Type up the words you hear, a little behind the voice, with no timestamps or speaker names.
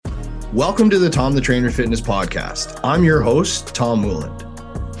Welcome to the Tom the Trainer Fitness Podcast. I'm your host, Tom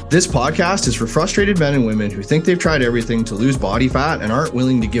Wooland. This podcast is for frustrated men and women who think they've tried everything to lose body fat and aren't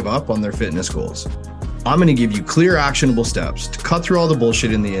willing to give up on their fitness goals. I'm going to give you clear, actionable steps to cut through all the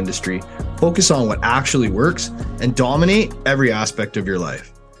bullshit in the industry, focus on what actually works, and dominate every aspect of your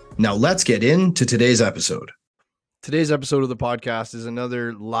life. Now let's get into today's episode. Today's episode of the podcast is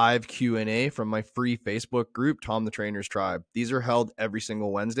another live Q&A from my free Facebook group, Tom the Trainer's Tribe. These are held every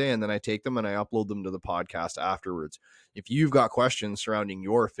single Wednesday, and then I take them and I upload them to the podcast afterwards. If you've got questions surrounding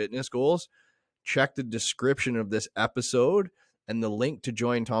your fitness goals, check the description of this episode, and the link to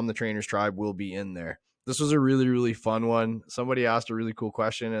join Tom the Trainer's Tribe will be in there. This was a really, really fun one. Somebody asked a really cool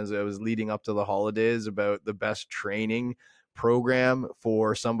question as I was leading up to the holidays about the best training program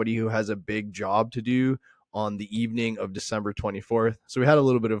for somebody who has a big job to do on the evening of December 24th. So we had a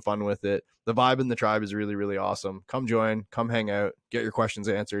little bit of fun with it. The vibe in the tribe is really, really awesome. Come join, come hang out, get your questions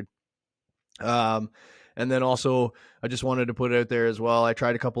answered. And then also, I just wanted to put it out there as well. I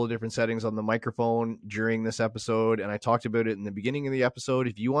tried a couple of different settings on the microphone during this episode, and I talked about it in the beginning of the episode.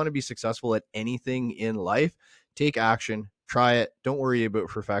 If you want to be successful at anything in life, take action, try it. Don't worry about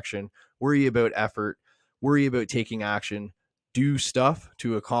perfection. Worry about effort. Worry about taking action. Do stuff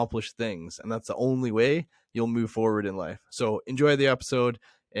to accomplish things. And that's the only way you'll move forward in life. So enjoy the episode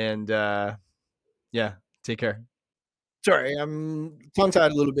and take care. Sorry, I'm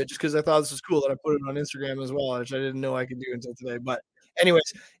tongue-tied a little bit just because I thought this was cool that I put it on Instagram as well, which I didn't know I could do until today. But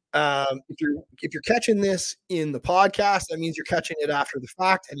anyways, if you're catching this in the podcast, that means you're catching it after the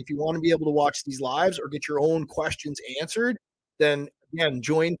fact. And if you want to be able to watch these lives or get your own questions answered, then again,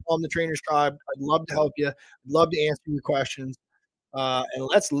 join Tom the Trainer's Tribe. I'd love to help you. I'd love to answer your questions. And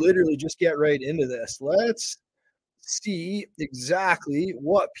let's literally just get right into this. Let's see exactly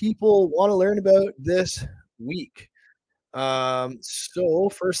what people want to learn about this week. So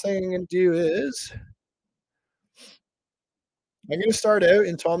first thing I'm going to do is I'm going to start out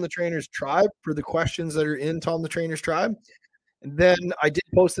in Tom the Trainer's Tribe for the questions that are in Tom the Trainer's Tribe. And then I did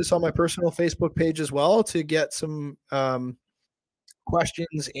post this on my personal Facebook page as well to get some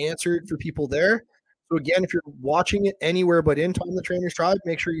questions answered for people there. So again, if you're watching it anywhere but in Tom the Trainer's Tribe,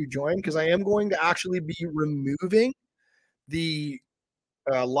 make sure you join because I am going to actually be removing the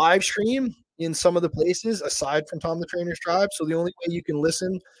live stream in some of the places aside from Tom the Trainer's Tribe. So the only way you can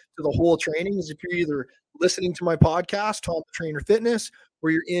listen to the whole training is if you're either listening to my podcast, Tom the Trainer Fitness, or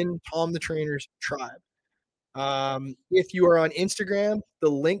you're in Tom the Trainer's Tribe. If you are on Instagram, the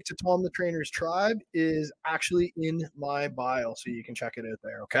link to Tom the Trainer's Tribe is actually in my bio, so you can check it out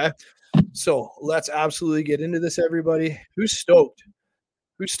there. Okay. So let's absolutely get into this, everybody. Who's stoked?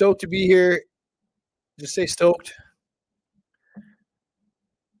 Who's stoked to be here? Just say stoked.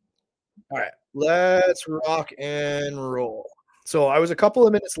 All right, let's rock and roll. So I was a couple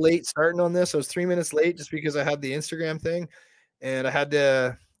of minutes late starting on this. I was 3 minutes late just because I had the Instagram thing and I had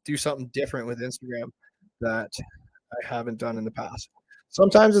to do something different with Instagram that I haven't done in the past.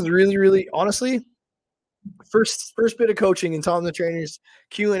 Sometimes it's really, really, honestly, first bit of coaching in Tom the Trainer's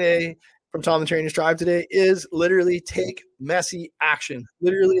Q&A from Tom the Trainer's Tribe today is literally take messy action.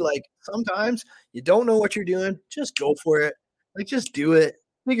 Literally, like sometimes you don't know what you're doing, just go for it. Like just do it.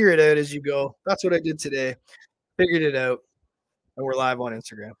 Figure it out as you go. That's what I did today. Figured it out. And we're live on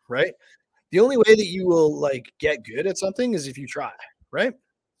Instagram, right? The only way that you will like get good at something is if you try, right?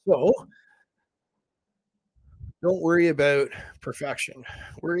 So don't worry about perfection.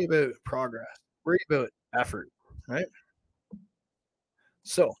 Worry about progress. Worry about effort, right?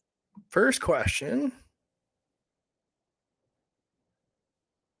 So, first question.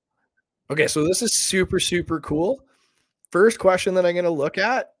 Okay, so this is super, super cool. First question that I'm going to look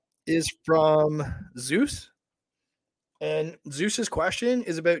at is from Zeus. And Zeus's question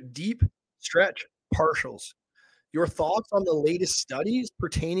is about deep stretch partials. Your thoughts on the latest studies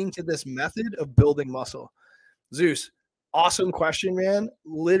pertaining to this method of building muscle. Zeus, awesome question, man.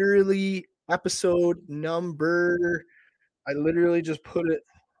 Literally episode number, I just put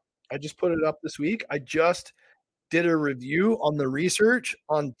it up this week. I just did a review on the research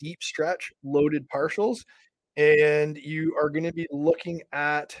on deep stretch loaded partials. And you are going to be looking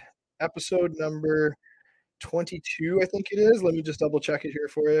at episode number 22, I think it is. Let me just double check it here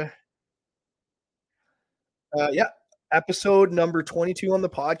for you. Episode number 22 on the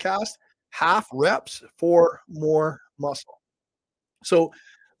podcast, half reps for more muscle. So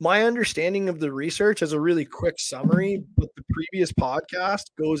my understanding of the research is a really quick summary, but the previous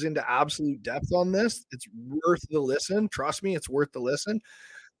podcast goes into absolute depth on this. It's worth the listen. Trust me, it's worth the listen.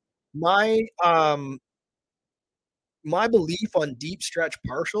 My belief on deep stretch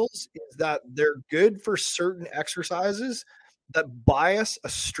partials is that they're good for certain exercises that bias a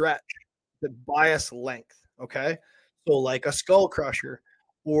stretch that bias length. Okay. So like a skull crusher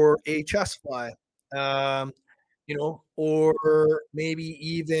or a chest fly, um, or maybe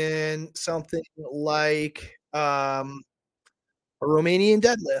even something like a Romanian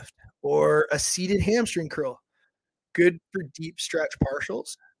deadlift or a seated hamstring curl. Good for deep stretch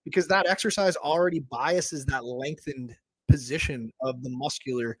partials because that exercise already biases that lengthened position of the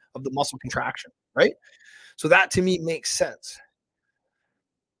muscle contraction, right? So that to me makes sense.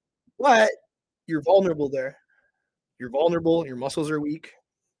 But you're vulnerable there. You're vulnerable, your muscles are weak.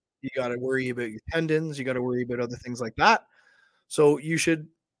 You got to worry about your tendons, you got to worry about other things like that. So you should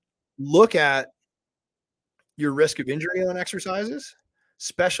look at your risk of injury on exercises,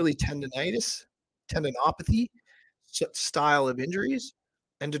 especially tendonitis, tendinopathy, style of injuries,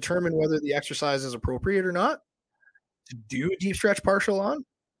 and determine whether the exercise is appropriate or not to do a deep stretch partial on.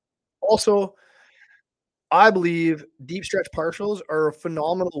 Also, I believe deep stretch partials are a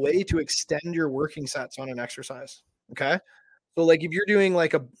phenomenal way to extend your working sets on an exercise. Okay. So like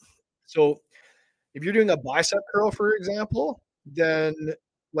so if you're doing a bicep curl, for example, then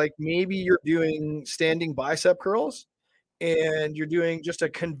like maybe you're doing standing bicep curls and you're doing just a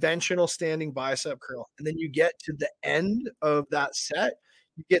conventional standing bicep curl. And then you get to the end of that set,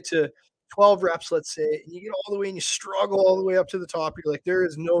 you get to 12 reps, let's say, and you get all the way and you struggle all the way up to the top. You're like, there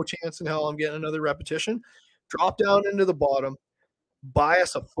is no chance in hell I'm getting another repetition. Drop down into the bottom,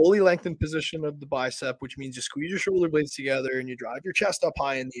 bias a fully lengthened position of the bicep, which means you squeeze your shoulder blades together and you drive your chest up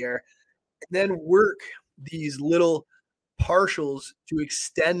high in the air, and then work these little partials to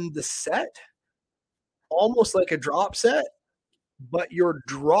extend the set, almost like a drop set, but your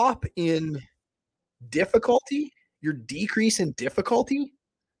drop in difficulty, your decrease in difficulty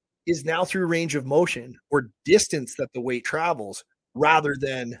is now through range of motion or distance that the weight travels rather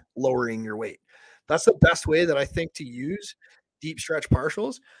than lowering your weight. That's the best way that I think to use deep stretch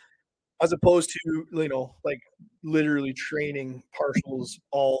partials as opposed to, like literally training partials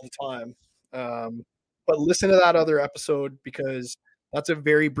all the time. But listen to that other episode because that's a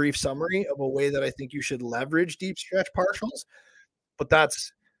very brief summary of a way that I think you should leverage deep stretch partials. But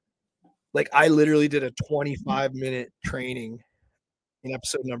that's like I literally did a 25-minute training in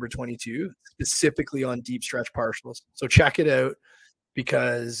episode number 22 specifically on deep stretch partials. So check it out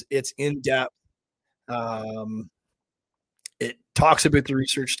because it's in depth. It talks about the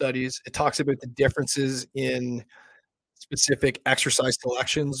research studies. It talks about the differences in specific exercise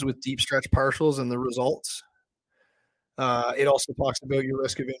selections with deep stretch partials and the results. It also talks about your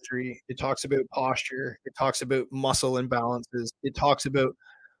risk of injury. It talks about posture. It talks about muscle imbalances. It talks about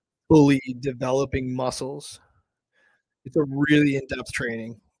fully developing muscles. It's a really in-depth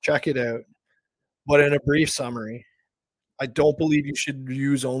training. Check it out. But in a brief summary, I don't believe you should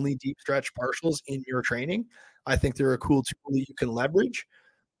use only deep stretch partials in your training. I think they're a cool tool that you can leverage.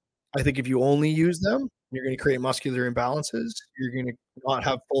 I think if you only use them, you're going to create muscular imbalances. You're going to not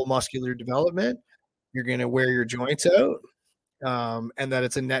have full muscular development. You're going to wear your joints out, and that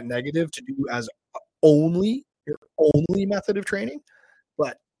it's a net negative to do as only your only method of training.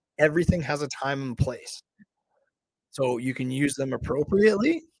 But everything has a time and place. So you can use them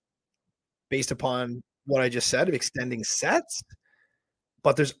appropriately based upon what I just said of extending sets.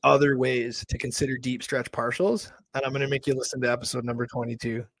 But there's other ways to consider deep stretch partials. And I'm going to make you listen to episode number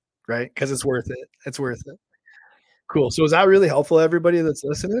 22, right? Because it's worth it. It's worth it. Cool. So is that really helpful, everybody that's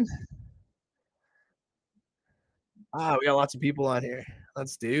listening? We got lots of people on here.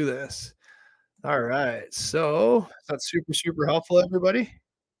 Let's do this. All right. So that's super, super helpful, everybody.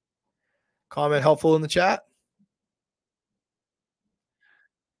 Comment helpful in the chat.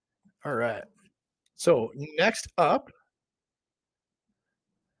 All right. So next up,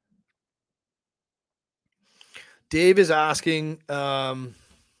 Dave is asking, someone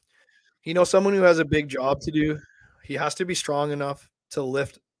who has a big job to do, he has to be strong enough to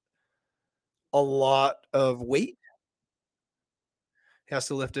lift a lot of weight. He has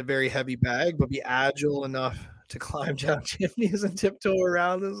to lift a very heavy bag, but be agile enough to climb down chimneys and tiptoe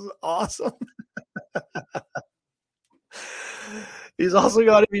around. This is awesome. He's also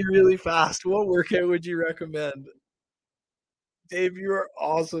got to be really fast. What workout would you recommend? Dave, you are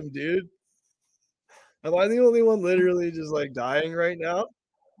awesome, dude. Am I the only one literally just like dying right now?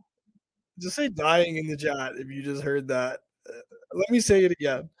 Just say dying in the chat if you just heard that. Let me say it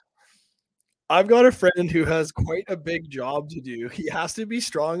again. I've got a friend who has quite a big job to do. He has to be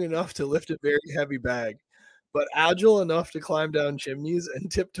strong enough to lift a very heavy bag, but agile enough to climb down chimneys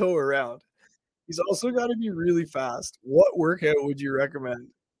and tiptoe around. He's also got to be really fast. What workout would you recommend?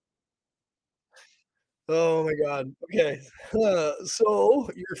 Oh my God. Okay. So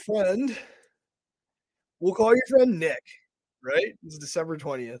your friend, we'll call your friend Nick. right? It's December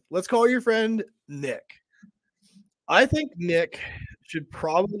 20th. Let's call your friend Nick. I think Nick should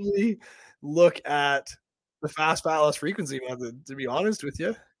probably look at the fast, fat, less frequency method, to be honest with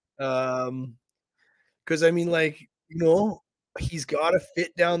you. Because I mean, like, he's got to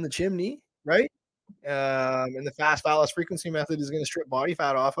fit down the chimney, right? And the fast, fat, less frequency method is going to strip body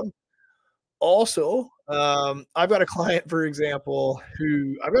fat off him. Also, I've got a client, for example,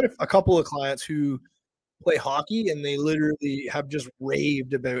 who I've got a couple of clients who play hockey, and they literally have just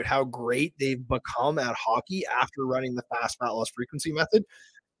raved about how great they've become at hockey after running the fast, fat, less frequency method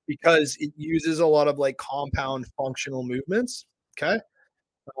because it uses a lot of like compound functional movements. Okay.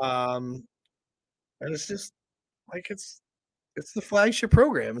 Um, and it's just like it's the flagship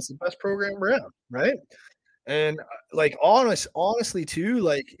program. It's the best program around, right? And like honestly too,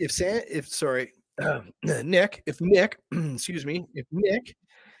 like if sorry, Nick, if Nick, excuse me, if Nick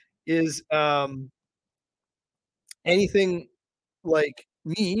is anything like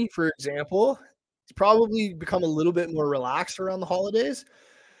me, for example, he's probably become a little bit more relaxed around the holidays.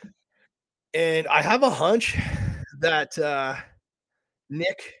 And I have a hunch that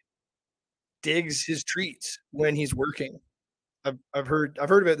Nick digs his treats when he's working. I've heard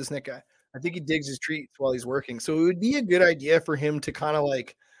about this Nick guy. I think he digs his treats while he's working. So it would be a good idea for him to kind of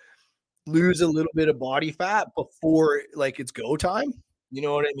like lose a little bit of body fat before like it's go time. You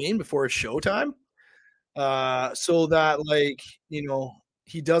know what I mean? Before it's show time. So that like,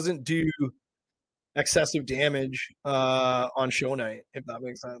 he doesn't do excessive damage on show night, if that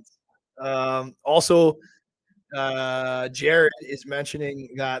makes sense. Also, Jared is mentioning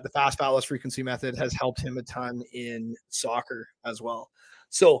that the fast, fat, less frequency method has helped him a ton in soccer as well.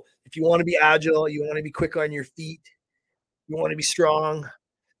 So if you want to be agile, you want to be quick on your feet, you want to be strong,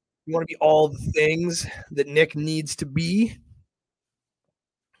 you want to be all the things that Nick needs to be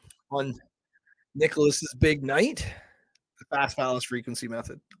on Nicholas's big night, the fast, fat, less frequency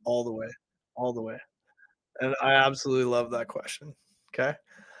method, all the way, all the way. And I absolutely love that question. Okay.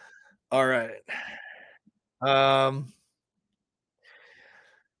 All right. Um,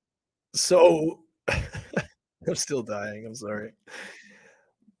 so I'm still dying. I'm sorry.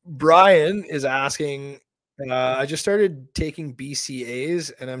 Brian is asking, I just started taking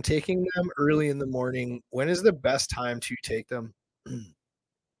BCAAs and I'm taking them early in the morning. When is the best time to take them?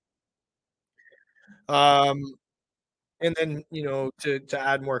 um, and then, to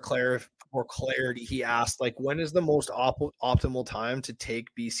add more clarity, he asked, like, when is the most optimal time to take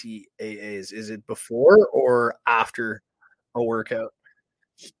BCAAs? Is it before or after a workout?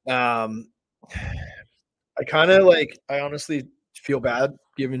 Um, I honestly feel bad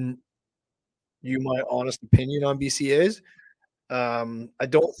giving you my honest opinion on BCAAs. I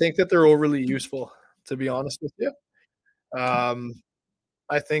don't think that they're overly useful, to be honest with you. Um,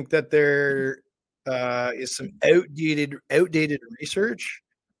 I think that there is some outdated research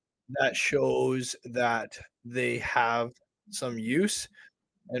that shows that they have some use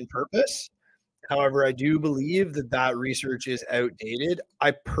and purpose. However, I do believe that that research is outdated.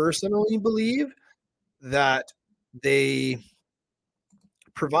 I personally believe that they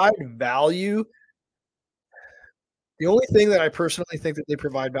provide value. The only thing that I personally think that they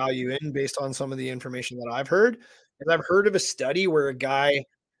provide value in, based on some of the information that I've heard, is I've heard of a study where a guy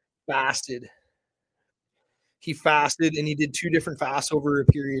fasted. He fasted and he did two different fasts over a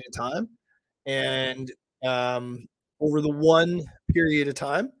period of time. And over the one period of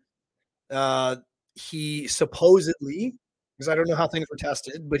time, uh, he supposedly, because I don't know how things were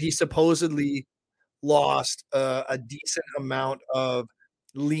tested, but he supposedly lost a decent amount of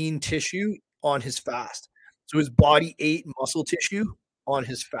lean tissue on his fast. So his body ate muscle tissue on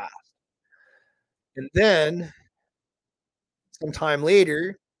his fast. And then sometime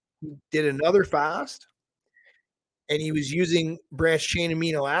later, he did another fast and he was using branched chain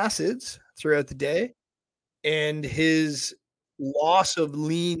amino acids throughout the day. And his loss of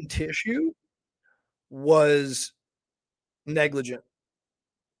lean tissue was negligent.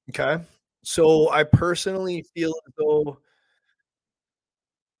 Okay. So I personally feel as though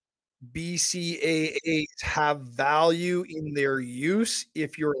BCAAs have value in their use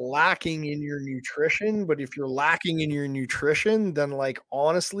if you're lacking in your nutrition. But if you're lacking in your nutrition, then like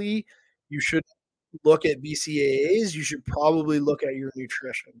honestly, you should look at BCAAs. You should probably look at your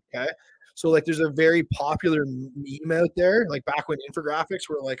nutrition. Okay. So like there's a very popular meme out there, like back when infographics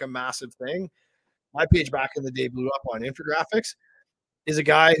were like a massive thing. My page back in the day blew up on infographics. Is a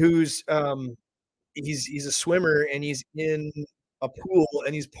guy who's he's a swimmer and he's in a pool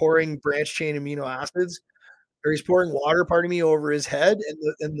and he's pouring branched chain amino acids, or he's pouring water, pardon me, over his head,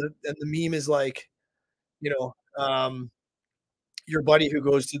 and the meme is like, you know, your buddy who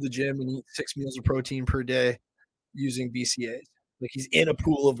goes to the gym and eats 6 meals of protein per day, using BCAAs. Like he's in a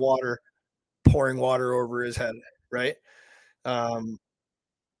pool of water, pouring water over his head, right? Um,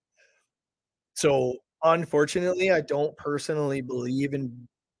 so unfortunately, I don't personally believe in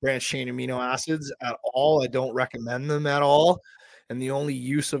branched chain amino acids at all. I don't recommend them at all. And the only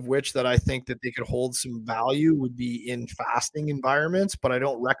use of which that I think that they could hold some value would be in fasting environments, but I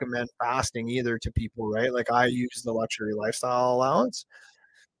don't recommend fasting either to people, right? Like I use the luxury lifestyle allowance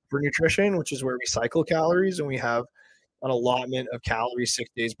for nutrition, which is where we cycle calories and we have an allotment of calories 6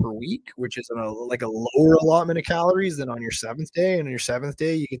 days per week, which is like a lower allotment of calories than on your seventh day. And on your seventh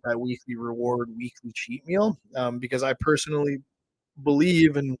day, you get that weekly reward, weekly cheat meal. Because I personally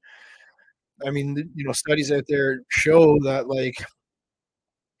believe, and I mean, studies out there show that, like,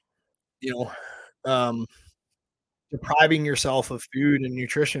 you know, um, depriving yourself of food and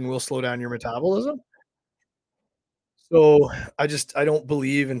nutrition will slow down your metabolism. So I don't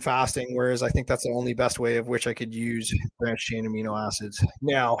believe in fasting, whereas I think that's the only best way of which I could use branched chain amino acids.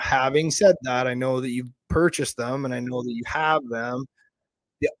 Now, having said that, I know that you've purchased them and I know that you have them.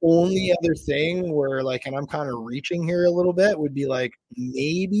 The only other thing where, like, and I'm kind of reaching here a little bit, would be like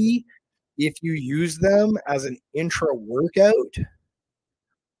maybe if you use them as an intra workout,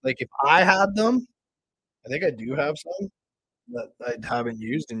 like if I had them, I think I do have some that I haven't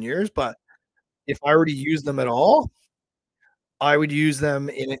used in years, but if I were to use them at all, I would use them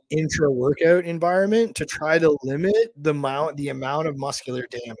in an intra-workout environment to try to limit the amount of muscular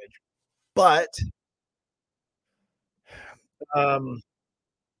damage. But, um,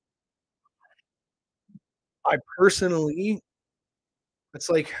 I personally it's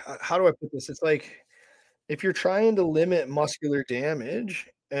like, how do I put this? It's like, if you're trying to limit muscular damage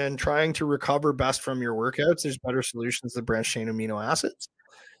and trying to recover best from your workouts, there's better solutions than branched chain amino acids.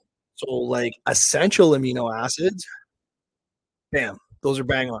 So, like, essential amino acids, bam, those are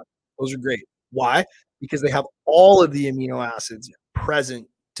bang on. Those are great. Why? Because they have all of the amino acids present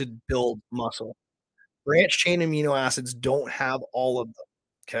to build muscle. Branched chain amino acids don't have all of them,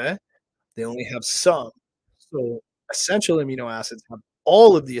 okay? They only have some. So, essential amino acids have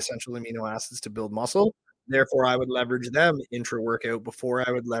all of the essential amino acids to build muscle. Therefore, I would leverage them intra-workout before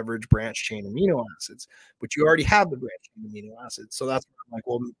I would leverage branched chain amino acids, but you already have the branched chain amino acids. So that's where I'm like,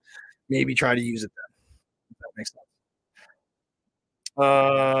 well, maybe try to use it then, if that makes sense.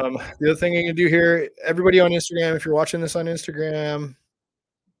 The other thing you can do here, everybody on Instagram, if you're watching this on Instagram,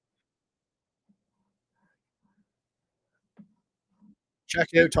 check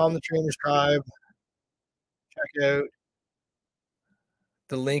out Tom the Trainer's Tribe. Check out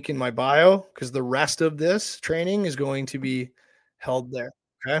the link in my bio because the rest of this training is going to be held there.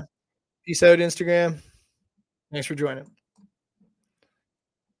 Okay. Peace out, Instagram. Thanks for joining.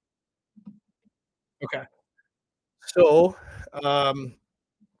 Okay. So, um,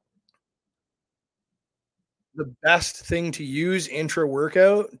 the best thing to use intra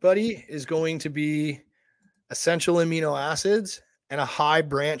workout, buddy, is going to be essential amino acids and a high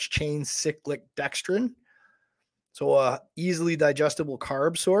branch chain cyclic dextrin. So, a easily digestible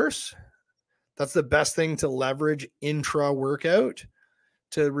carb source. That's the best thing to leverage intra workout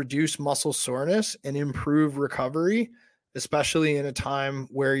to reduce muscle soreness and improve recovery, especially in a time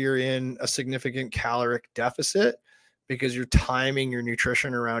where you're in a significant caloric deficit because you're timing your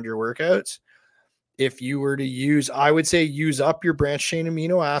nutrition around your workouts. If you were to I would say use up your branched chain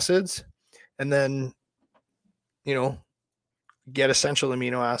amino acids and then, you know, get essential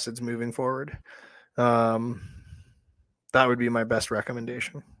amino acids moving forward. That would be my best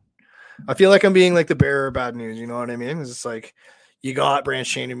recommendation. I feel like I'm being like the bearer of bad news. You know what I mean? It's like you got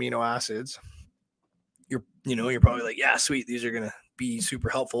branched chain amino acids. You're probably like, yeah, sweet. These are going to be super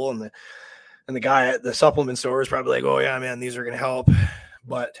helpful. And the guy at the supplement store is probably like, oh yeah, man, these are going to help.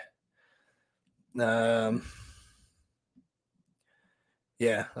 But, yeah,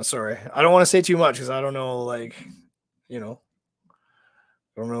 I'm sorry. I don't want to say too much because I don't know, like, I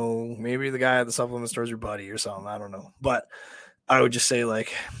don't know. Maybe the guy at the supplement store is your buddy or something. I don't know. But I would just say,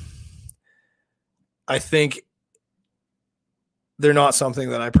 like, I think they're not something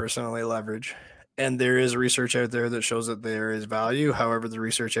that I personally leverage. And there is research out there that shows that there is value. However, the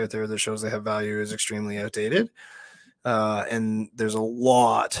research out there that shows they have value is extremely outdated. And there's a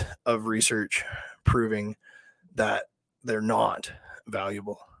lot of research proving that they're not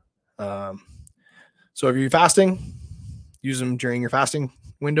valuable. So if you're fasting, use them during your fasting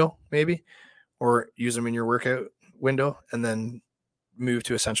window, maybe, or use them in your workout window and then move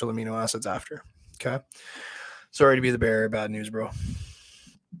to essential amino acids after. Okay. Sorry to be the bearer of bad news, bro.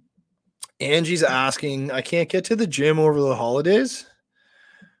 Angie's asking, I can't get to the gym over the holidays.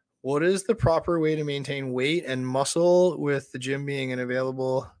 What is the proper way to maintain weight and muscle with the gym being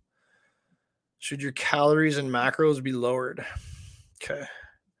unavailable Should your calories and macros be lowered? Okay.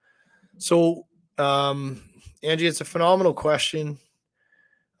 So, Angie, it's a phenomenal question.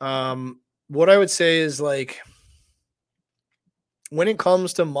 What I would say is, like, when it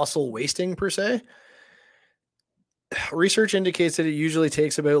comes to muscle wasting per se, research indicates that it usually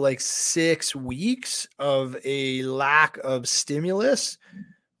takes about like 6 weeks of a lack of stimulus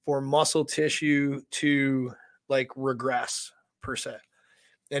for muscle tissue to like regress per se.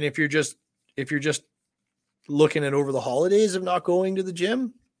 And if you're just looking at over the holidays of not going to the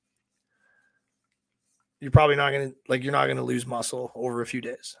gym, you're probably not going to you're not going to lose muscle over a few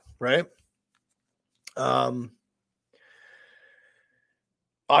days, right? I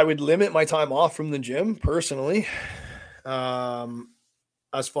would limit my time off from the gym personally.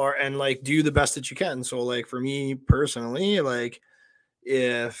 As far and like do the best that you can. So like for me personally, like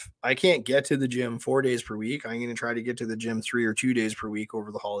if I can't get to the gym 4 days per week, I'm going to try to get to the gym 3 or 2 days per week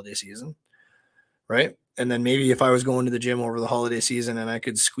over the holiday season. Right. And then maybe if I was going to the gym over the holiday season and I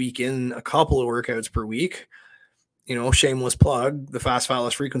could squeak in a couple of workouts per week, shameless plug, the fast, fat,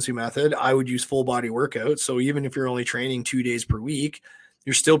 less frequency method, I would use full body workouts. So even if you're only training 2 days per week,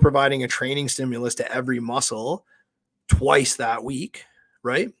 you're still providing a training stimulus to every muscle twice that week.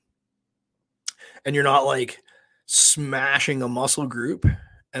 Right. And you're not like smashing a muscle group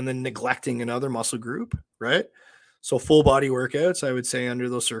and then neglecting another muscle group. Right. So full body workouts, I would say under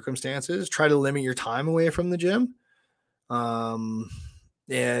those circumstances, try to limit your time away from the gym. And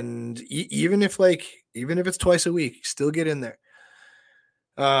even if it's twice a week, still get in there.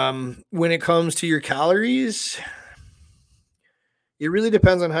 When it comes to your calories, it really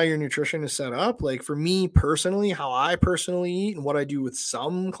depends on how your nutrition is set up. Like for me personally, how I personally eat and what I do with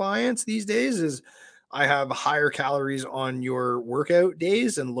some clients these days is I have higher calories on your workout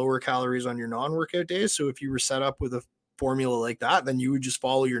days and lower calories on your non-workout days. So if you were set up with a formula like that, then you would just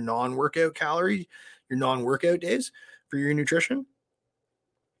follow your non-workout days for your nutrition.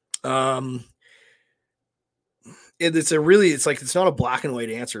 It's not a black and white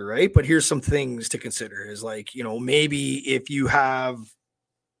answer, right? But here's some things to consider is like, maybe if you have,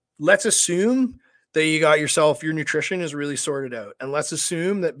 let's assume that you got yourself, your nutrition is really sorted out. And let's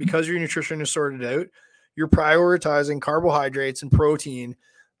assume that because your nutrition is sorted out, you're prioritizing carbohydrates and protein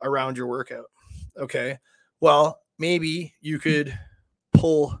around your workout. Okay. Well, maybe you could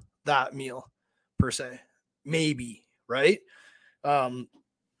pull that meal per se, maybe, right? And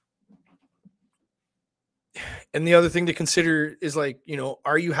the other thing to consider is like,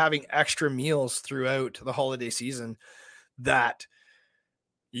 are you having extra meals throughout the holiday season that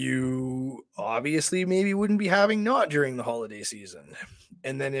you obviously maybe wouldn't be having not during the holiday season?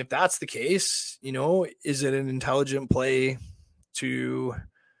 And then if that's the case, is it an intelligent play to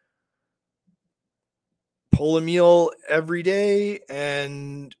pull a meal every day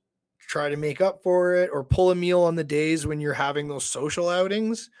and try to make up for it, or pull a meal on the days when you're having those social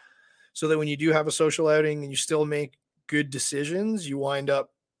outings so that when you do have a social outing and you still make good decisions, you wind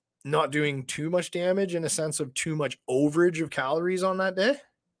up not doing too much damage in a sense of too much overage of calories on that day?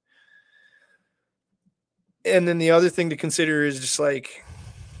 And then the other thing to consider is just like,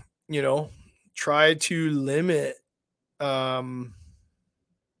 try to limit how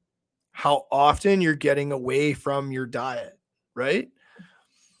often you're getting away from your diet, right?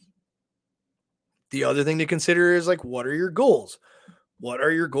 The other thing to consider is like, what are your goals? What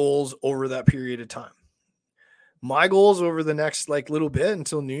are your goals over that period of time? My goals over the next little bit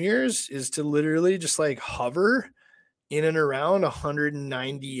until New Year's is to literally just hover in and around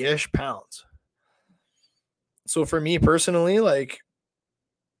 190-ish pounds. So for me personally,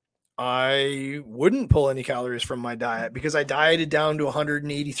 I wouldn't pull any calories from my diet because I dieted down to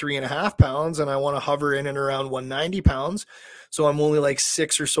 183.5 pounds and I want to hover in and around 190 pounds. So I'm only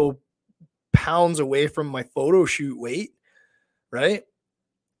 6 or so pounds away from my photo shoot weight. Right.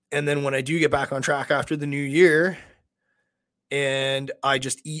 And then when I do get back on track after the new year and I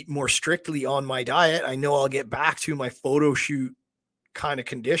just eat more strictly on my diet, I know I'll get back to my photo shoot kind of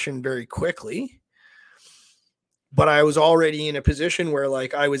condition very quickly. But I was already in a position where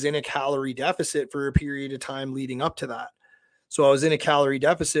I was in a calorie deficit for a period of time leading up to that. So I was in a calorie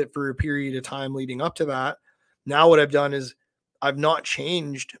deficit for a period of time leading up to that. Now what I've done is I've not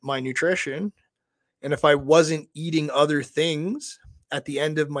changed my nutrition. And if I wasn't eating other things at the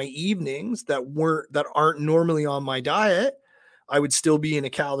end of my evenings that aren't normally on my diet, I would still be in a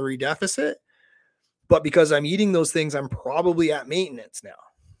calorie deficit. But because I'm eating those things, I'm probably at maintenance now.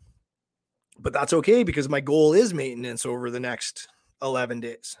 But that's okay because my goal is maintenance over the next 11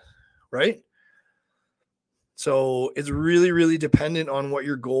 days, right? So it's really, really dependent on what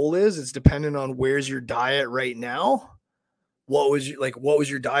your goal is. It's dependent on where's your diet right now, what was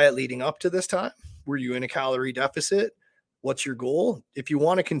your diet leading up to this time? Were you in a calorie deficit? What's your goal? If you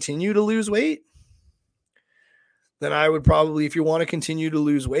want to continue to lose weight, then I would probably, if you want to continue to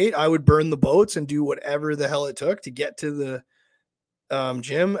lose weight, I would burn the boats and do whatever the hell it took to get to the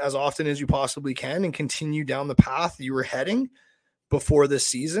gym as often as you possibly can and continue down the path you were heading before this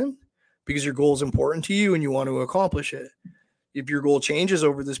season, because your goal is important to you and you want to accomplish it. If your goal changes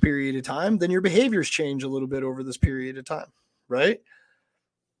over this period of time, then your behaviors change a little bit over this period of time, right?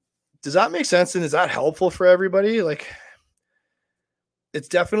 Does that make sense? And is that helpful for everybody? Like, it's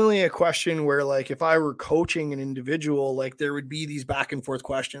definitely a question where, like, if I were coaching an individual, like, there would be these back and forth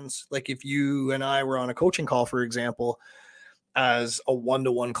questions. Like, if you and I were on a coaching call, for example, as a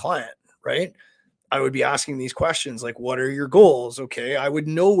one-to-one client, right? I would be asking these questions like, what are your goals? Okay. I would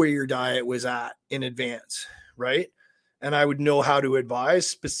know where your diet was at in advance, right? And I would know how to advise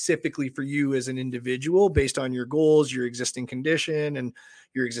specifically for you as an individual based on your goals, your existing condition and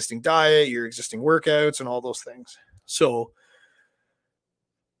your existing diet, your existing workouts and all those things. So,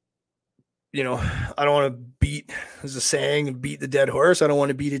 you know, I don't want to beat, there's a saying, beat the dead horse. I don't want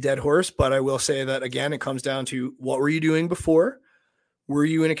to beat a dead horse, but I will say that again, it comes down to what were you doing before? Were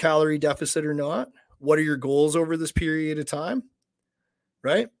you in a calorie deficit or not? What are your goals over this period of time?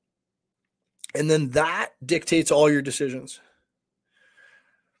 Right? And then that dictates all your decisions,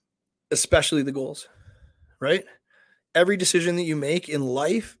 especially the goals, right? Every decision that you make in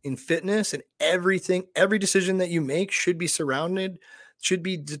life, in fitness, and everything, every decision that you make should be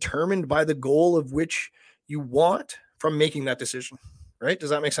determined by the goal of which you want from making that decision, right?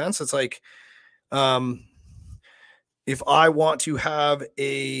 Does that make sense? It's like, if I want to have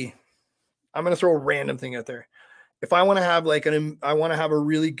I'm going to throw a random thing out there. If I want to have I want to have a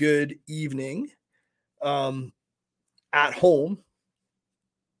really good evening at home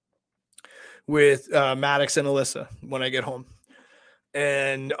with Maddox and Alyssa when I get home.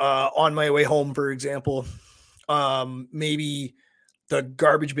 And on my way home, for example, maybe the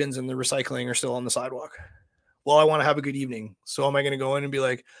garbage bins and the recycling are still on the sidewalk. Well, I want to have a good evening. So am I going to go in and be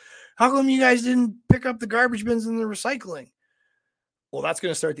like, how come you guys didn't pick up the garbage bins and the recycling? Well, that's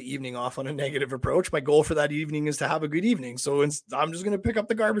going to start the evening off on a negative approach. My goal for that evening is to have a good evening. So I'm just going to pick up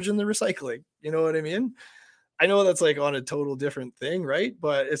the garbage and the recycling. You know what I mean? I know that's like on a total different thing, right?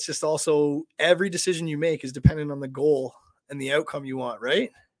 But it's just also every decision you make is dependent on the goal and the outcome you want, right?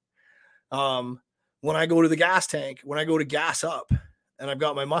 When I go to the gas tank, when I go to gas up and I've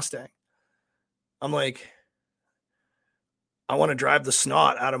got my Mustang, I'm like, I want to drive the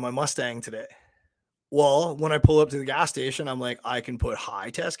snot out of my Mustang today. Well, when I pull up to the gas station, I'm like, I can put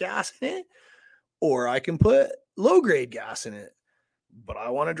high test gas in it, or I can put low grade gas in it. But I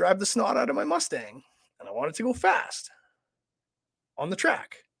want to drive the snot out of my Mustang and I want it to go fast on the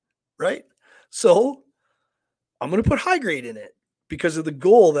track, right? So I'm going to put high grade in it because of the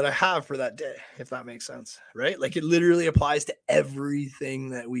goal that I have for that day, if that makes sense, right? Like it literally applies to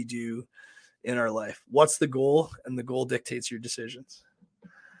everything that we do in our life. What's the goal? And the goal dictates your decisions.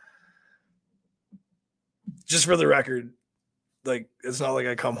 Just for the record, like it's not like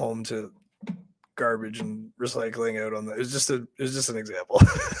I come home to garbage and recycling out on that. It was just an example.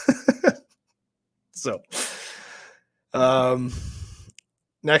 So,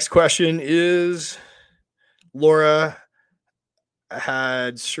 next question is Laura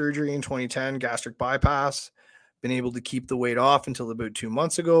had surgery in 2010, gastric bypass, been able to keep the weight off until about 2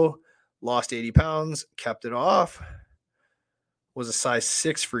 months ago, lost 80 pounds, kept it off, was a size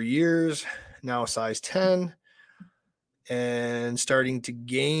 6 for years, now a size 10, and starting to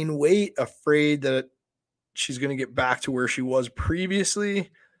gain weight, afraid that she's going to get back to where she was previously.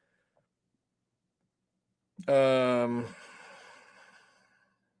 Have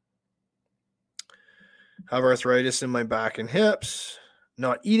arthritis in my back and hips,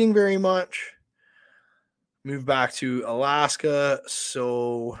 not eating very much, moved back to Alaska,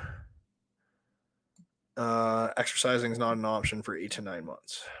 so exercising is not an option for 8 to 9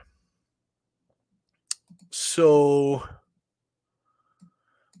 months. So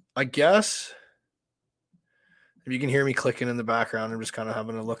I guess if you can hear me clicking in the background, I'm just kind of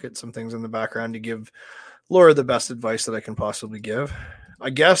having a look at some things in the background to give Laura the best advice that I can possibly give. I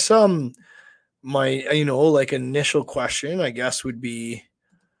guess my initial question, I guess, would be,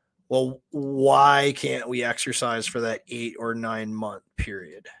 well, why can't we exercise for that 8 or 9 month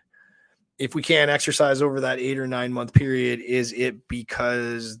period? If we can't exercise over that 8 or 9 month period, is it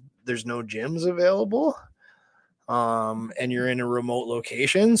because there's no gyms available? And you're in a remote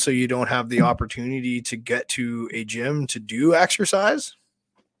location, so you don't have the opportunity to get to a gym to do exercise?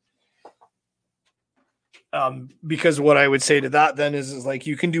 Because what I would say to that then is like,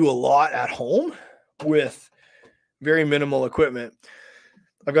 you can do a lot at home with very minimal equipment.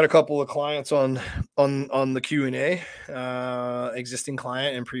 I've got a couple of clients on the Q&A, existing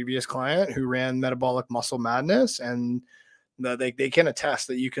client and previous client who ran Metabolic Muscle Madness, and they can attest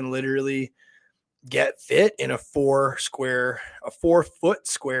that you can literally get fit in a 4-foot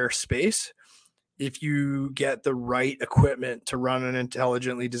square space if you get the right equipment to run an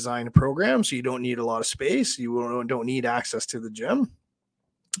intelligently designed program. So you don't need a lot of space. You don't need access to the gym.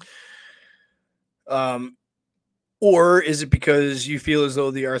 Or is it because you feel as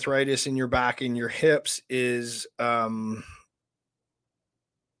though the arthritis in your back and your hips is the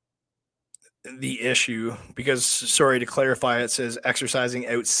issue? Because, sorry to clarify, it says exercising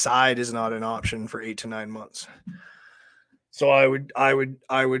outside is not an option for 8 to 9 months. So I would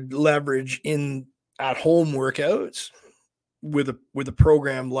leverage in at home workouts with a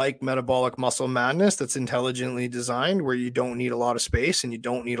program like Metabolic Muscle Madness that's intelligently designed, where you don't need a lot of space and you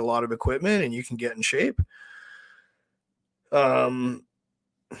don't need a lot of equipment and you can get in shape. And,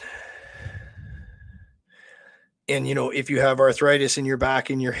 you know, if you have arthritis in your back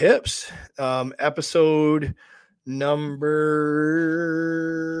and your hips, episode number,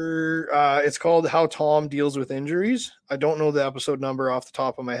 it's called How Tom Deals with Injuries. I don't know the episode number off the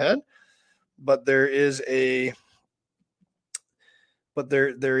top of my head, but there is an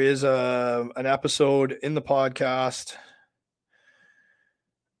episode in the podcast,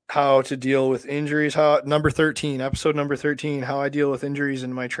 How to Deal with Injuries, episode number 13, How I Deal with Injuries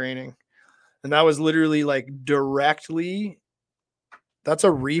in My Training. And that was literally like that's a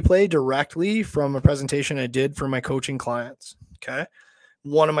replay directly from a presentation I did for my coaching clients. Okay.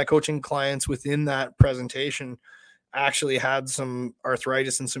 One of my coaching clients within that presentation actually had some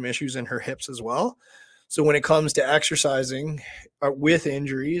arthritis and some issues in her hips as well. So when it comes to exercising with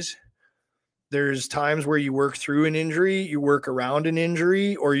injuries, there's times where you work through an injury, you work around an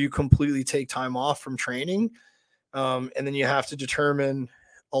injury, or you completely take time off from training. And then you have to determine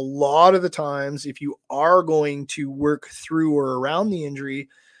a lot of the times, if you are going to work through or around the injury,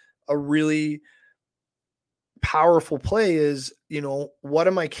 a really powerful play is, you know, what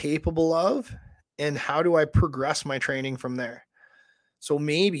am I capable of and how do I progress my training from there? So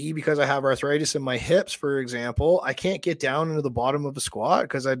maybe because I have arthritis in my hips, for example, I can't get down into the bottom of a squat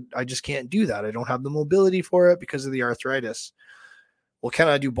because I just can't do that. I don't have the mobility for it because of the arthritis. Well, can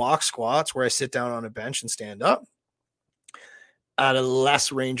I do box squats where I sit down on a bench and stand up at a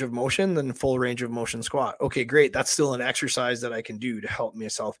less range of motion than full range of motion squat? Okay, great. That's still an exercise that I can do to help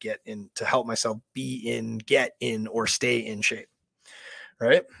myself get in, or stay in shape.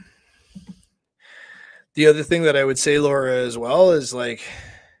 Right. The other thing that I would say, Laura, as well, is like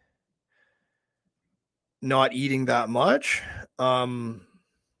not eating that much.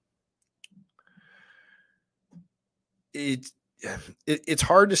 It's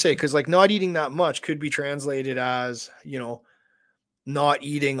hard to say, because like not eating that much could be translated as, you know, not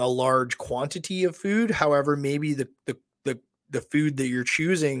eating a large quantity of food. However, maybe the food that you're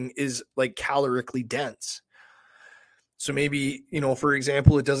choosing is like calorically dense. So maybe, you know, for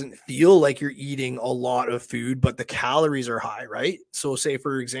example, it doesn't feel like you're eating a lot of food, but the calories are high, right? So say,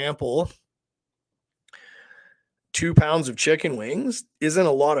 for example, 2 pounds of chicken wings isn't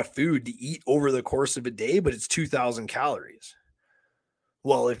a lot of food to eat over the course of a day, but it's 2,000 calories.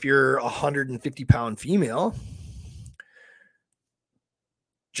 Well, if you're a 150-pound female,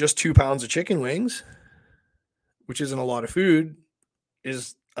 just 2 pounds of chicken wings, which isn't a lot of food,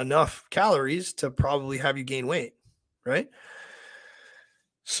 is enough calories to probably have you gain weight, right?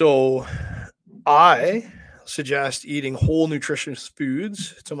 So I suggest eating whole nutritious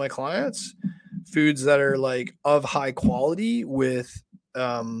foods to my clients, foods that are like of high quality with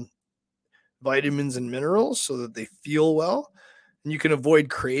vitamins and minerals so that they feel well. And you can avoid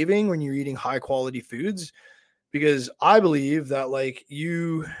craving when you're eating high quality foods, because I believe that like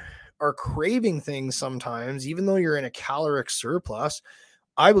you are craving things sometimes, even though you're in a caloric surplus.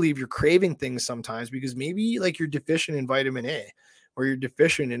 I believe you're craving things sometimes because maybe like you're deficient in vitamin A, or you're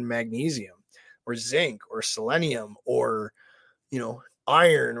deficient in magnesium or zinc or selenium or, you know,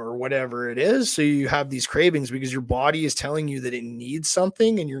 iron or whatever it is. So you have these cravings because your body is telling you that it needs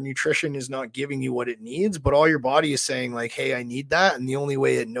something and your nutrition is not giving you what it needs, but all your body is saying like, hey, I need that. And the only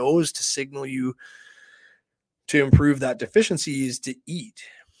way it knows to signal you to improve that deficiency is to eat,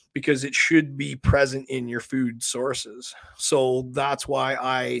 because it should be present in your food sources. So that's why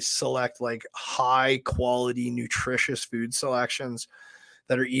I select like high quality, nutritious food selections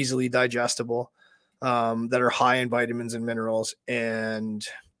that are easily digestible, that are high in vitamins and minerals, and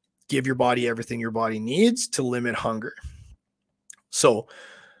give your body everything your body needs to limit hunger. So,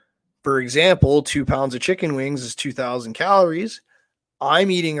 for example, 2 pounds of chicken wings is 2,000 calories.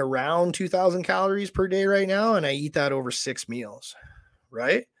 I'm eating around 2,000 calories per day right now, and I eat that over 6 meals,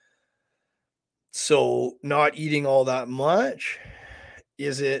 right? So not eating all that much,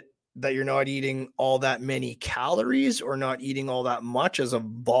 is it that you're not eating all that many calories or not eating all that much as a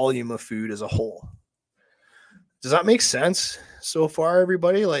volume of food as a whole? Does that make sense so far,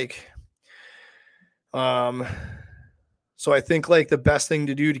 everybody? So I think like the best thing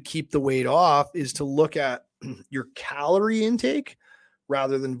to do to keep the weight off is to look at your calorie intake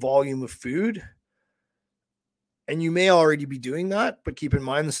rather than volume of food. And you may already be doing that, but keep in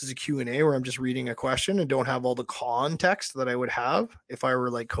mind, this is a Q&A where I'm just reading a question and don't have all the context that I would have if I were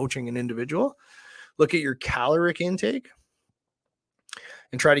like coaching an individual. Look at your caloric intake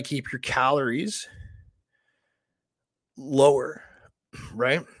and try to keep your calories lower,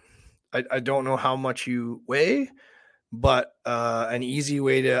 right? I don't know how much you weigh, but an easy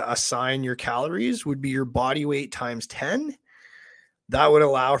way to assign your calories would be your body weight times 10. That would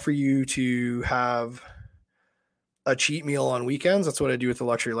allow for you to have a cheat meal on weekends. That's what I do with the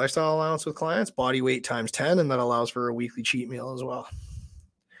luxury lifestyle allowance with clients, body weight times 10, and that allows for a weekly cheat meal as well.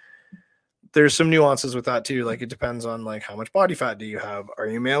 There's some nuances with that too. Like it depends on like how much body fat do you have? Are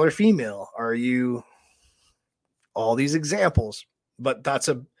you male or female? Are you all these examples? But that's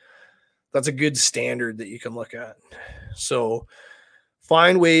a good standard that you can look at. So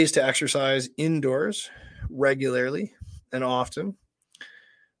find ways to exercise indoors regularly and often.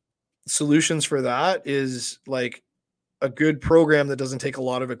 Solutions for that is like a good program that doesn't take a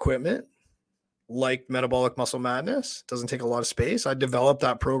lot of equipment, like Metabolic Muscle Madness. Doesn't take a lot of space. I developed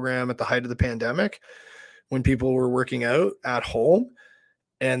that program at the height of the pandemic when people were working out at home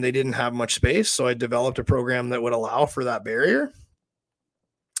and they didn't have much space. So I developed a program that would allow for that barrier.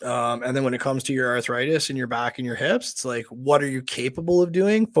 And then when it comes to your arthritis in your back and your hips, it's like, what are you capable of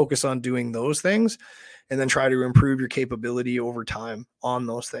doing? Focus on doing those things and then try to improve your capability over time on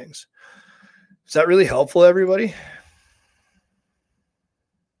those things. Is that really helpful, everybody?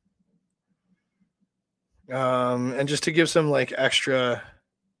 And just to give some like extra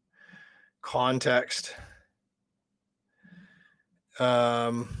context,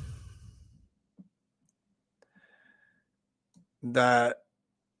 that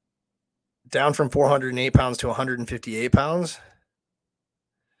down from 408 pounds to 158 pounds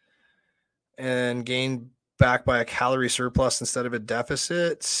and gained back by a calorie surplus instead of a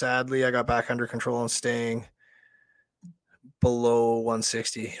deficit. Sadly, I got back under control and staying below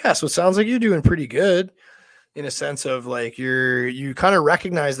 160. Yeah, so it sounds like you're doing pretty good in a sense of like you kind of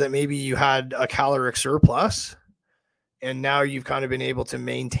recognize that maybe you had a caloric surplus and now you've kind of been able to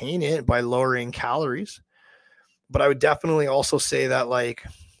maintain it by lowering calories. But I would definitely also say that like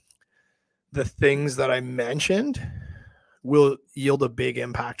the things that I mentioned will yield a big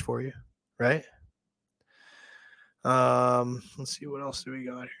impact for you, right? Let's see, what else do we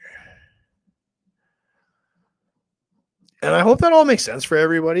got here? And I hope that all makes sense for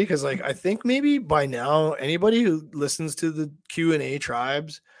everybody, because like I think maybe by now anybody who listens to the Q&A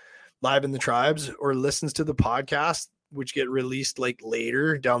tribes, live in the tribes, or listens to the podcast, which get released like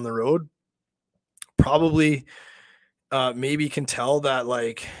later down the road, probably maybe can tell that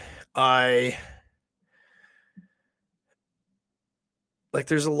like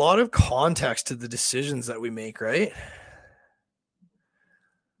there's a lot of context to the decisions that we make, right?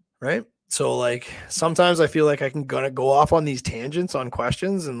 Right. So like sometimes I feel like I can gonna go off on these tangents on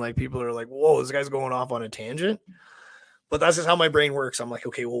questions and like people are like, whoa, this guy's going off on a tangent. But that's just how my brain works. I'm like,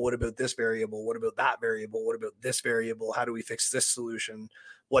 okay, well, what about this variable? What about that variable? What about this variable? How do we fix this solution?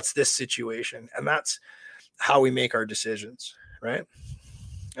 What's this situation? And that's how we make our decisions, right?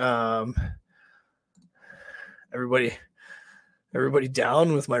 Everybody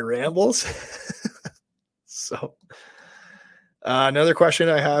down with my rambles? So another question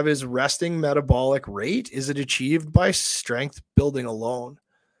I have is resting metabolic rate. Is it achieved by strength building alone?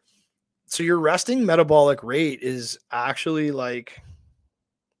 So your resting metabolic rate is actually like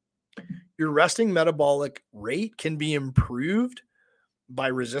your resting metabolic rate can be improved by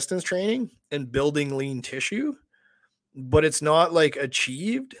resistance training and building lean tissue, but it's not like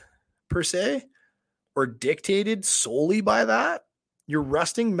achieved per se or dictated solely by that. Your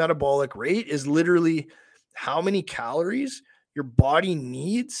resting metabolic rate is literally how many calories your body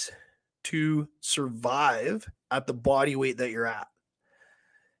needs to survive at the body weight that you're at.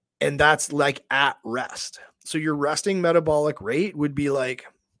 And that's like at rest. So your resting metabolic rate would be like,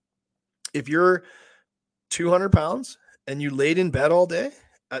 if you're 200 pounds and you laid in bed all day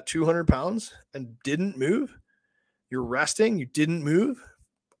at 200 pounds and didn't move, you're resting, you didn't move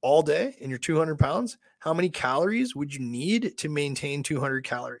all day and you're 200 pounds, how many calories would you need to maintain 200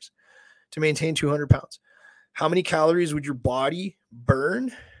 calories, to maintain 200 pounds? How many calories would your body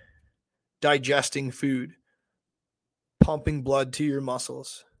burn digesting food, pumping blood to your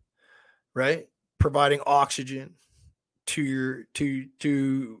muscles, right? Providing oxygen to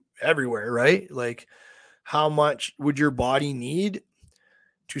everywhere, right? Like, how much would your body need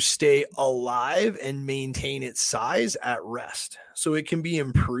to stay alive and maintain its size at rest? So it can be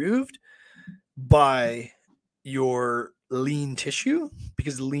improved by your lean tissue,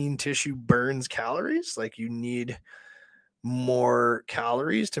 because lean tissue burns calories. Like, you need more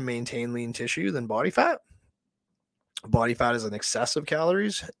calories to maintain lean tissue than body fat. Body fat is an excess of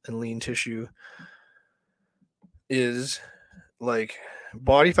calories, and lean tissue is like,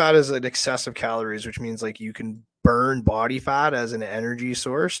 body fat is an excess of calories, which means like you can burn body fat as an energy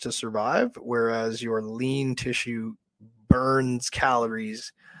source to survive, whereas your lean tissue burns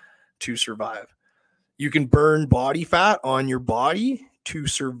calories to survive. You can burn body fat on your body to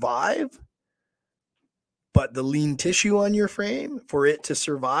survive, but the lean tissue on your frame, for it to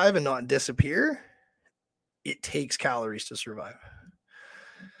survive and not disappear, it takes calories to survive.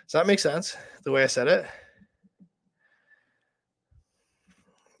 Does that make sense, the way I said it?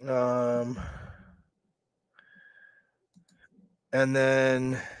 And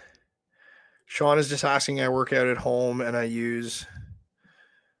then Sean is just asking, I work out at home and I use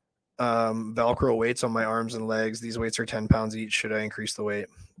Velcro weights on my arms and legs. These weights are 10 pounds each. Should I increase the weight?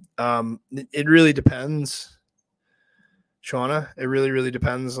 It really depends, Shauna. It really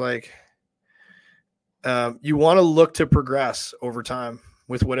depends. Like, you want to look to progress over time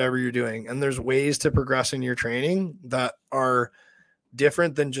with whatever you're doing. And there's ways to progress in your training that are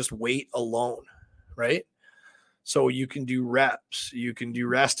different than just weight alone, right? So you can do reps, you can do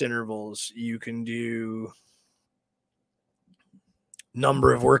rest intervals, you can do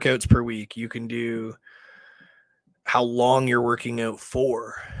number of workouts per week, you can do how long you're working out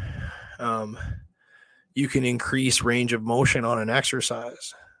for. You can increase range of motion on an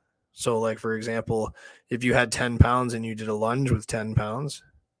exercise. So like, for example, if you had 10 pounds and you did a lunge with 10 pounds,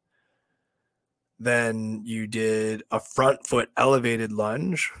 then you did a front foot elevated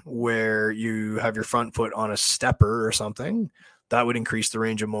lunge where you have your front foot on a stepper or something, that would increase the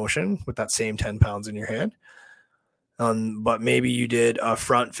range of motion with that same 10 pounds in your hand. But maybe you did a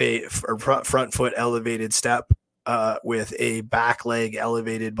front foot elevated step with a back leg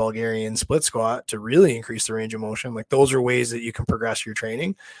elevated Bulgarian split squat to really increase the range of motion. Like, those are ways that you can progress your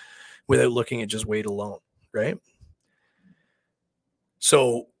training without looking at just weight alone, right?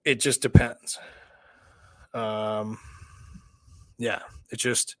 So it just depends. Yeah, it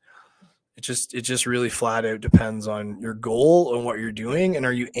just really flat out depends on your goal and what you're doing, and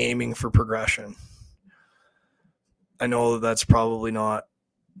are you aiming for progression? I know that's probably not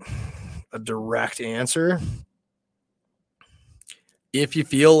a direct answer. If you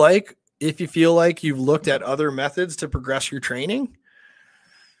feel like you've looked at other methods to progress your training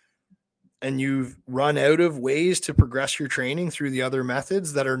and you've run out of ways to progress your training through the other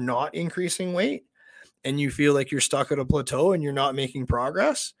methods that are not increasing weight, and you feel like you're stuck at a plateau and you're not making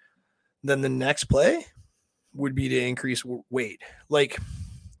progress, then the next play would be to increase weight. Like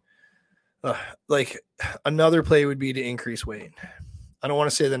another play would be to increase weight. I don't want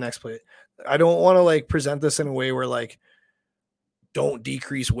to say the next play. I don't want to like present this in a way where like, don't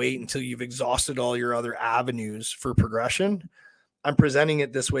decrease weight until you've exhausted all your other avenues for progression. I'm presenting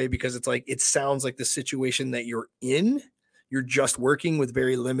it this way because it's like, it sounds like the situation that you're in, you're just working with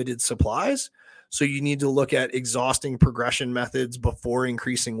very limited supplies. So you need to look at exhausting progression methods before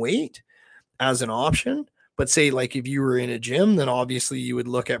increasing weight as an option. But say like if you were in a gym, then obviously you would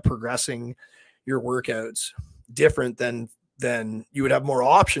look at progressing your workouts different than you would have more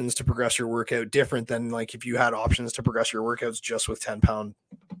options to progress your workout different than like if you had options to progress your workouts just with 10-pound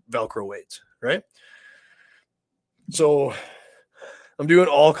Velcro weights, right? So I'm doing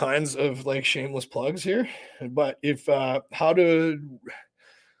all kinds of like shameless plugs here, but if how to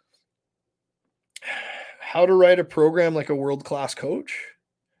write a program like a world-class coach,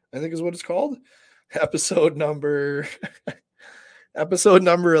 I think is what it's called. Episode number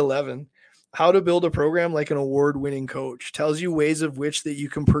 11. How to build a program like an award-winning coach tells you ways of which that you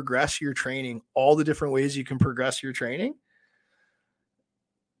can progress your training, all the different ways you can progress your training,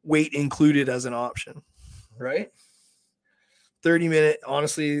 weight included as an option, right? 30-minute,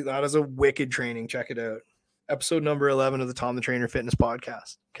 honestly, that is a wicked training. Check it out. Episode number 11 of the Tom the Trainer Fitness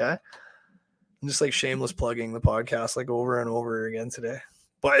Podcast. Okay. I'm just like shameless plugging the podcast like over and over again today.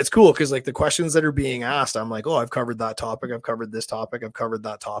 But it's cool because like the questions that are being asked, I'm like, oh, I've covered that topic. I've covered this topic. I've covered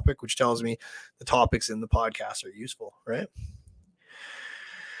that topic, which tells me the topics in the podcast are useful, right?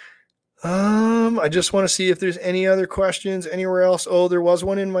 I just want to see if there's any other questions anywhere else. Oh, there was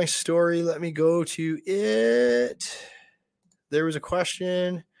one in my story. Let me go to it. There was a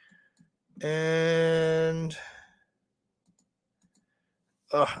question, and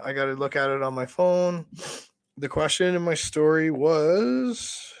I got to look at it on my phone. The question in my story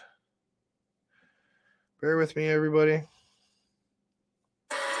was, bear with me, everybody.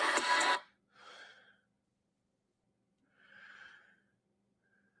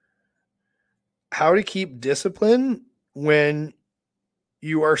 How to keep discipline when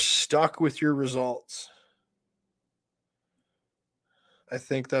you are stuck with your results. I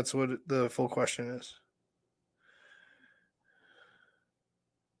think that's what the full question is.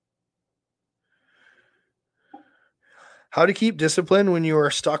 How to keep discipline when you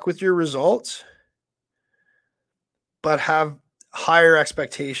are stuck with your results, but have higher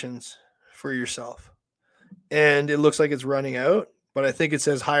expectations for yourself. And it looks like it's running out, but I think it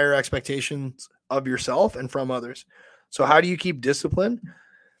says higher expectations of yourself and from others. So how do you keep discipline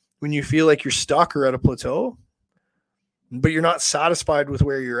when you feel like you're stuck or at a plateau, but you're not satisfied with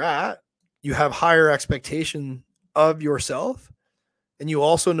where you're at? You have higher expectation of yourself, and you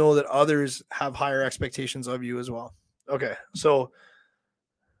also know that others have higher expectations of you as well. Okay, so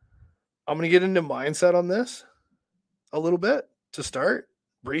I'm going to get into mindset on this a little bit to start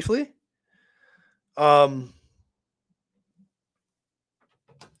briefly.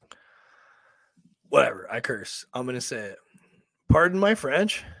 Whatever, I curse. I'm going to say it. Pardon my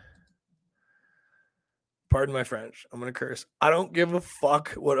French. I'm going to curse. I don't give a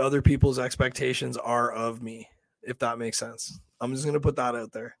fuck what other people's expectations are of me, if that makes sense. I'm just going to put that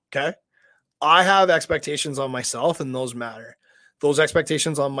out there. Okay. I have expectations on myself, and those matter. Those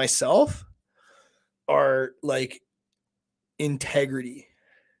expectations on myself are like integrity,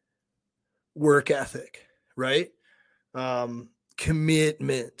 work ethic, right?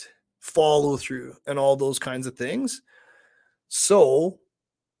 Commitment, follow through, and all those kinds of things. So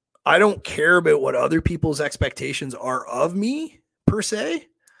I don't care about what other people's expectations are of me per se,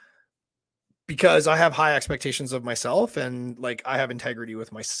 because I have high expectations of myself, and like I have integrity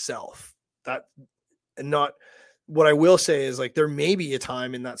with myself. That, and not, what I will say is, like, there may be a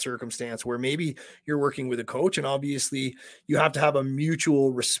time in that circumstance where maybe you're working with a coach, and obviously you have to have a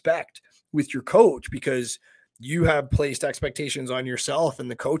mutual respect with your coach, because you have placed expectations on yourself,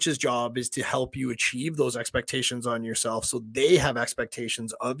 and the coach's job is to help you achieve those expectations on yourself. So they have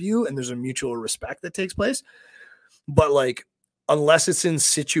expectations of you, and there's a mutual respect that takes place. But like, unless it's in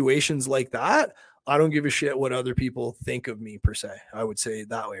situations like that, I don't give a shit what other people think of me per se. I would say it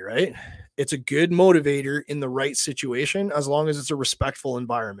that way, right? It's a good motivator in the right situation, as long as it's a respectful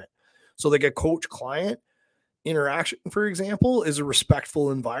environment. So like a coach client interaction, for example, is a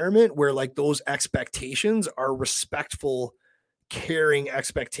respectful environment where like those expectations are respectful, caring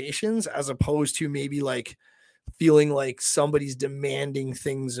expectations, as opposed to maybe like feeling like somebody's demanding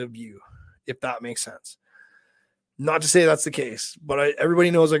things of you, if that makes sense. Not to say that's the case, but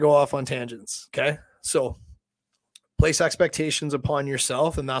everybody knows I go off on tangents. Okay. So place expectations upon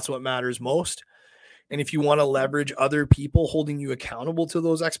yourself, and that's what matters most. And if you want to leverage other people holding you accountable to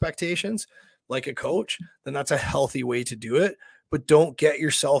those expectations, like a coach, then that's a healthy way to do it. But don't get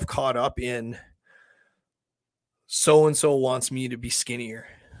yourself caught up in so-and-so wants me to be skinnier.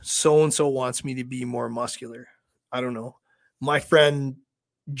 So-and-so wants me to be more muscular. I don't know. My friend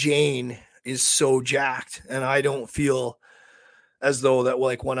Jane is so jacked, and I don't feel as though that,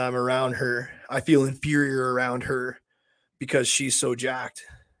 like, when I'm around her, I feel inferior around her because she's so jacked.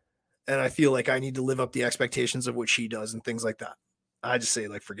 And I feel like I need to live up the expectations of what she does and things like that. I just say,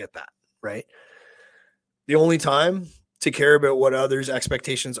 like, forget that, right? The only time to care about what others'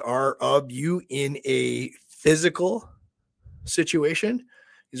 expectations are of you in a physical situation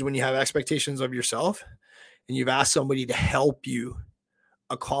is when you have expectations of yourself and you've asked somebody to help you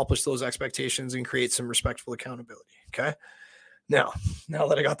accomplish those expectations and create some respectful accountability. Okay. Now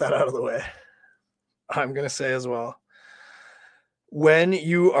that I got that out of the way, I'm going to say as well, when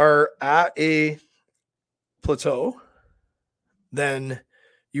you are at a plateau, then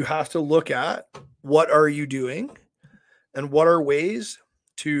you have to look at what are you doing and what are ways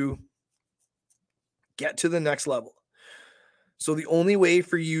to get to the next level. So the only way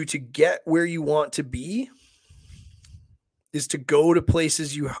for you to get where you want to be is to go to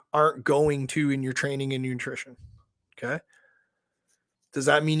places you aren't going to in your training and nutrition. Okay. Does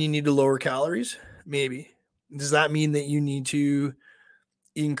that mean you need to lower calories? Maybe. Does that mean that you need to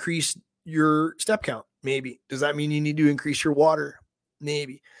increase your step count? Maybe. Does that mean you need to increase your water?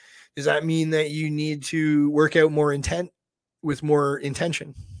 Maybe. Does that mean that you need to work out more intent with more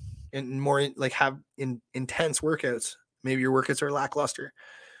intention and more like have intense workouts? Maybe your workouts are lackluster.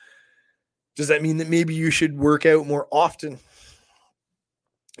 Does that mean that maybe you should work out more often?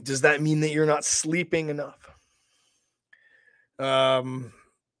 Does that mean that you're not sleeping enough?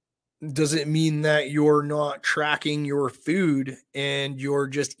 Does it mean that you're not tracking your food and you're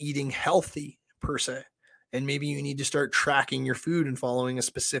just eating healthy per se? And maybe you need to start tracking your food and following a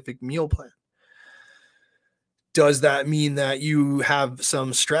specific meal plan. Does that mean that you have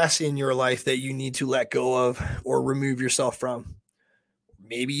some stress in your life that you need to let go of or remove yourself from?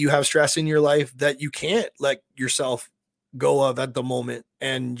 Maybe you have stress in your life that you can't let yourself go of at the moment,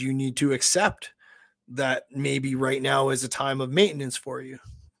 and you need to accept that maybe right now is a time of maintenance for you,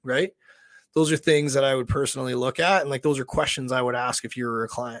 right? Those are things that I would personally look at. And like, those are questions I would ask if you were a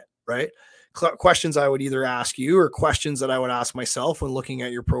client, right? Questions I would either ask you or questions that I would ask myself when looking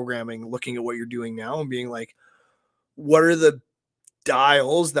at your programming, looking at what you're doing now and being like, what are the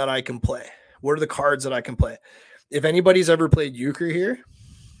dials that I can play? What are the cards that I can play? If anybody's ever played euchre here,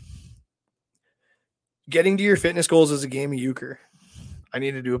 getting to your fitness goals is a game of euchre. I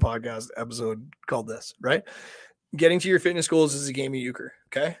need to do a podcast episode called this, right? Getting to your fitness goals is a game of euchre.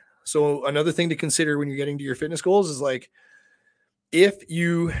 Okay. So another thing to consider when you're getting to your fitness goals is like,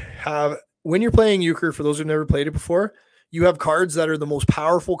 when you're playing euchre, for those who've never played it before, you have cards that are the most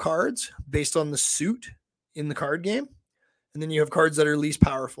powerful cards based on the suit in the card game. And then you have cards that are least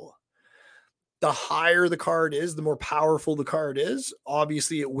powerful. The higher the card is, the more powerful the card is.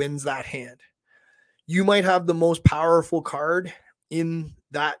 Obviously, it wins that hand. You might have the most powerful card in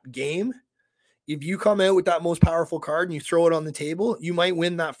that game. If you come out with that most powerful card and you throw it on the table, you might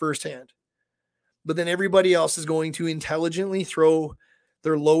win that first hand. But then everybody else is going to intelligently throw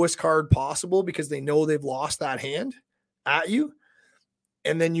their lowest card possible because they know they've lost that hand at you.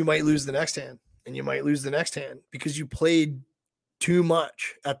 And then you might lose the next hand, and you might lose the next hand because you played too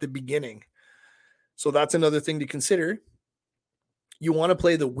much at the beginning. So that's another thing to consider. You want to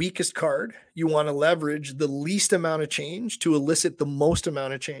play the weakest card. You want to leverage the least amount of change to elicit the most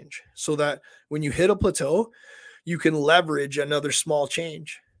amount of change, so that when you hit a plateau, you can leverage another small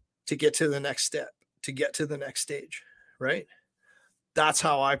change to get to the next step, to get to the next stage, right? That's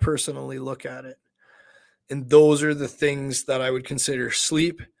how I personally look at it. And those are the things that I would consider: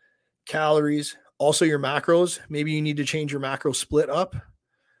 sleep, calories, also your macros. Maybe you need to change your macro split up.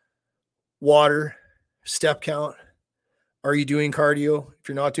 Water, step count. Are you doing cardio? If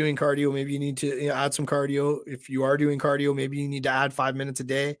you're not doing cardio, maybe you need to add some cardio. If you are doing cardio, maybe you need to add 5 minutes a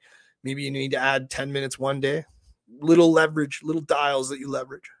day. Maybe you need to add 10 minutes one day. Little leverage, little dials that you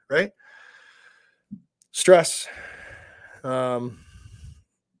leverage, right? Stress. And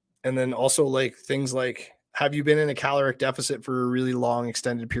then also like things like, have you been in a caloric deficit for a really long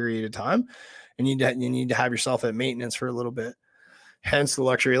extended period of time? And you need to have yourself at maintenance for a little bit. Hence, the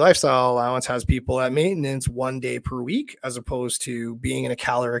luxury lifestyle allowance has people at maintenance 1 day per week, as opposed to being in a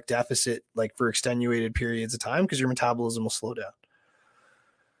caloric deficit like for extenuated periods of time, because your metabolism will slow down.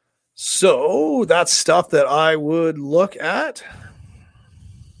 So that's stuff that I would look at.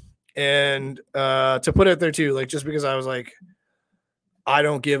 And to put it there too, like, just because I was like, I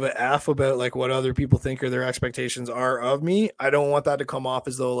don't give a F about like what other people think or their expectations are of me, I don't want that to come off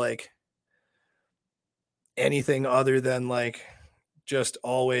as though like anything other than like just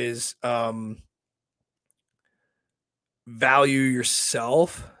always value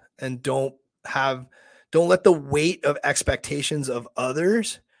yourself, and don't let the weight of expectations of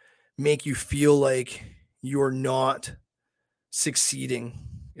others make you feel like you're not succeeding,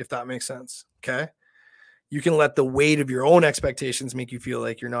 if that makes sense. Okay. You can let the weight of your own expectations make you feel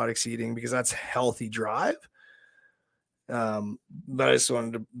like you're not exceeding, because that's healthy drive. But I just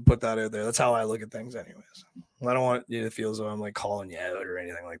wanted to put that out there. That's how I look at things anyways. I don't want you to feel as though I'm like calling you out or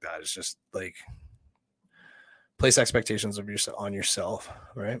anything like that. It's just like, place expectations of on yourself,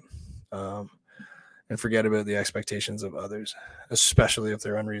 right? And forget about the expectations of others, especially if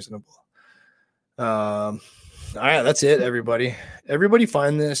they're unreasonable. All right, that's it, everybody. Everybody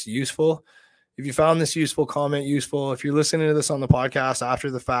find this useful. If you found this useful, comment useful. If you're listening to this on the podcast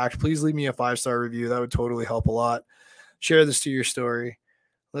after the fact, please leave me a 5-star review. That would totally help a lot. Share this to your story.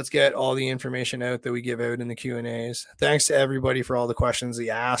 Let's get all the information out that we give out in the Q&As. Thanks to everybody for all the questions that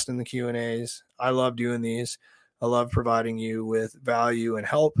you asked in the Q&As. I love doing these. I love providing you with value and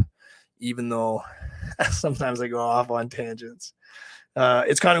help, even though sometimes I go off on tangents.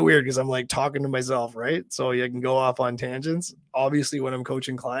 It's kind of weird because I'm like talking to myself, right? So I can go off on tangents. Obviously, when I'm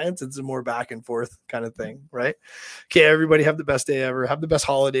coaching clients, it's a more back and forth kind of thing, right? Okay, everybody have the best day ever. Have the best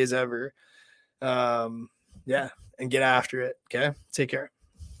holidays ever. Yeah, and get after it, okay? Take care.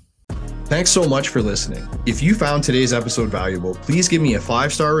 Thanks so much for listening. If you found today's episode valuable, please give me a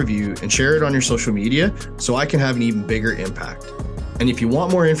 5-star review and share it on your social media so I can have an even bigger impact. And if you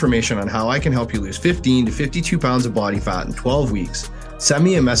want more information on how I can help you lose 15 to 52 pounds of body fat in 12 weeks, send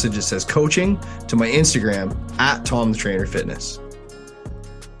me a message that says coaching to my Instagram @TomTheTrainerFitness.